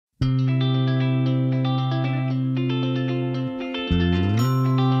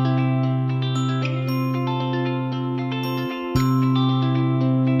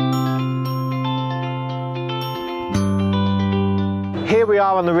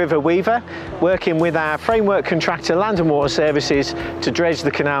on the River Weaver, working with our framework contractor Land and Water Services to dredge the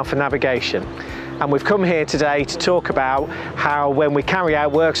canal for navigation. And we've come here today to talk about how when we carry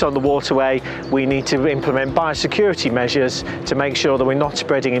out works on the waterway, we need to implement biosecurity measures to make sure that we're not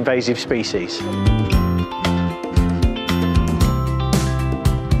spreading invasive species.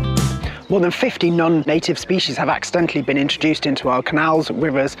 More than 50 non-native species have accidentally been introduced into our canals,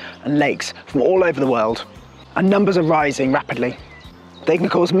 rivers and lakes from all over the world, and numbers are rising rapidly. They can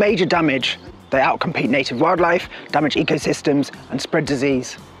cause major damage. They outcompete native wildlife, damage ecosystems and spread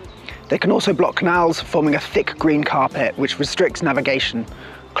disease. They can also block canals, forming a thick green carpet which restricts navigation,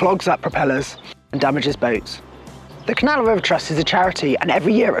 clogs up propellers and damages boats. The Canal and River Trust is a charity, and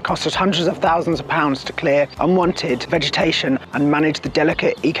every year it costs us hundreds of thousands of pounds to clear unwanted vegetation and manage the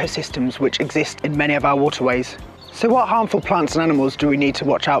delicate ecosystems which exist in many of our waterways. So what harmful plants and animals do we need to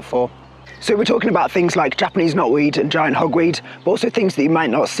watch out for? So we're talking about things like Japanese knotweed and giant hogweed, but also things that you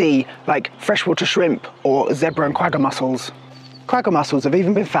might not see, like freshwater shrimp or zebra and quagga mussels. Quagga mussels have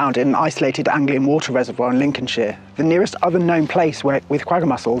even been found in an isolated Anglian water reservoir in Lincolnshire. The nearest other known place with quagga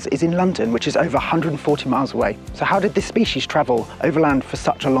mussels is in London, which is over 140 miles away. So how did this species travel overland for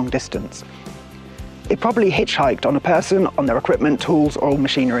such a long distance? It probably hitchhiked on a person, on their equipment, tools or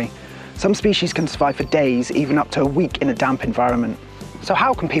machinery. Some species can survive for days, even up to a week in a damp environment. So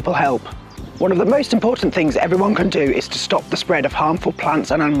how can people help? One of the most important things everyone can do is to stop the spread of harmful plants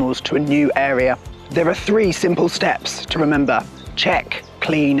and animals to a new area. There are 3 simple steps to remember. Check,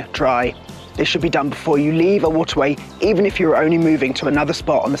 clean, dry. This should be done before you leave a waterway, even if you're only moving to another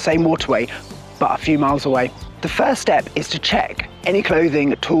spot on the same waterway, but a few miles away. The first step is to check any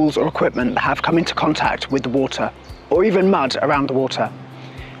clothing, tools or equipment that have come into contact with the water, or even mud around the water.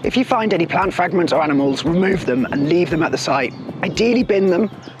 If you find any plant fragments or animals, remove them and leave them at the site. Ideally bin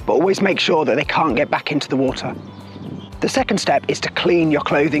them, but always make sure that they can't get back into the water. The second step is to clean your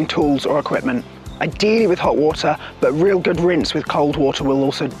clothing, tools or equipment. Ideally with hot water, but real good rinse with cold water will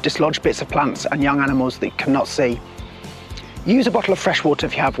also dislodge bits of plants and young animals that you cannot see. Use a bottle of fresh water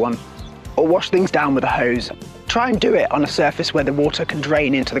if you have one, or wash things down with a hose. Try and do it on a surface where the water can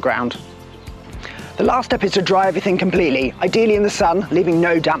drain into the ground. The last step is to dry everything completely, ideally in the sun, leaving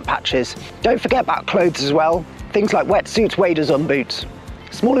no damp patches. Don't forget about clothes as well, things like wetsuits, waders and boots.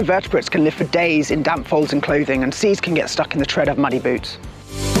 Small invertebrates can live for days in damp folds in clothing, and seeds can get stuck in the tread of muddy boots.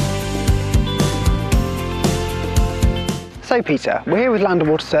 So Peter, we're here with Land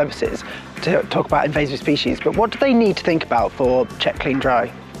and Water Services to talk about invasive species, but what do they need to think about for check, clean,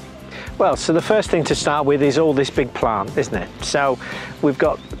 dry? Well, so the first thing to start with is all this big plant, isn't it? So we've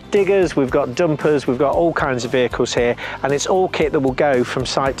got diggers, we've got dumpers, we've got all kinds of vehicles here, and it's all kit that will go from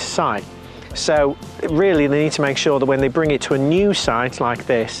site to site. So really they need to make sure that when they bring it to a new site like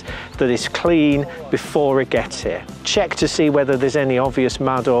this, that it's clean before it gets here. Check to see whether there's any obvious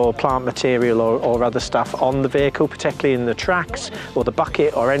mud or plant material or other stuff on the vehicle, particularly in the tracks or the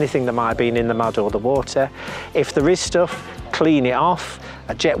bucket or anything that might have been in the mud or the water. If there is stuff, clean it off.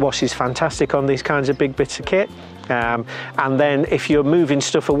 A jet wash is fantastic on these kinds of big bits of kit. And then if you're moving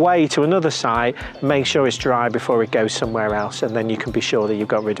stuff away to another site, make sure it's dry before it goes somewhere else, and then you can be sure that you've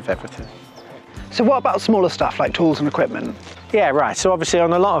got rid of everything. So what about smaller stuff like tools and equipment? Yeah, right. So obviously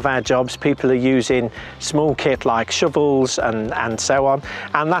on a lot of our jobs, people are using small kit like shovels and so on.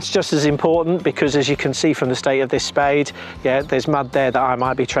 And that's just as important because, as you can see from the state of this spade, yeah, there's mud there that I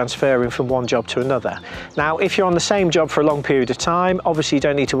might be transferring from one job to another. Now, if you're on the same job for a long period of time, obviously you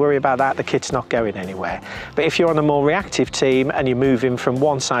don't need to worry about that. The kit's not going anywhere. But if you're on a more reactive team and you're moving from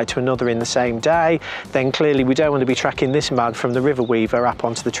one site to another in the same day, then clearly we don't want to be tracking this mud from the River Weaver up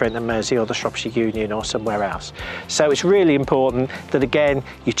onto the Trent and Mersey or the Shropshire Union or somewhere else. So it's really important that, again,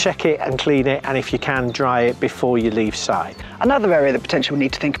 you check it and clean it, and if you can, dry it before you leave site. Another area that potentially we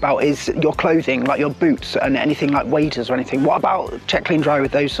need to think about is your clothing, like your boots and anything like waders or anything. What about check, clean, dry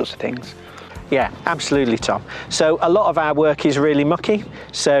with those sorts of things? Yeah, absolutely, Tom. So a lot of our work is really mucky,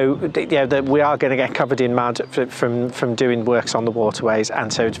 so we are going to get covered in mud from doing works on the waterways,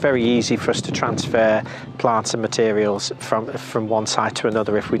 and so it's very easy for us to transfer plants and materials from one site to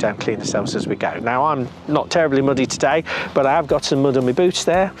another if we don't clean ourselves as we go. Now, I'm not terribly muddy today, but I have got some mud on my boots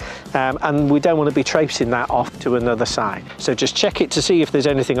there, and we don't want to be traipsing that off to another site. So just check it to see if there's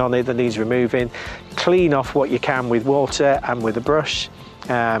anything on it that needs removing, clean off what you can with water and with a brush,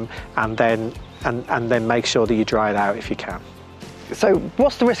 and then make sure that you dry it out if you can. So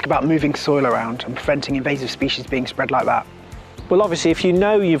what's the risk about moving soil around and preventing invasive species being spread like that? Well, obviously, if you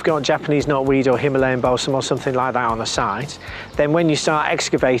know you've got Japanese knotweed or Himalayan balsam or something like that on a site, then when you start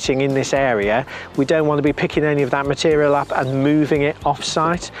excavating in this area, we don't want to be picking any of that material up and moving it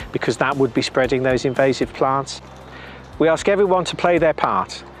off-site, because that would be spreading those invasive plants. We ask everyone to play their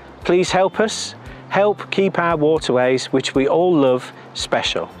part. Please help us, help keep our waterways, which we all love,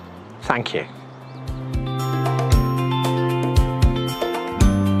 special. Thank you.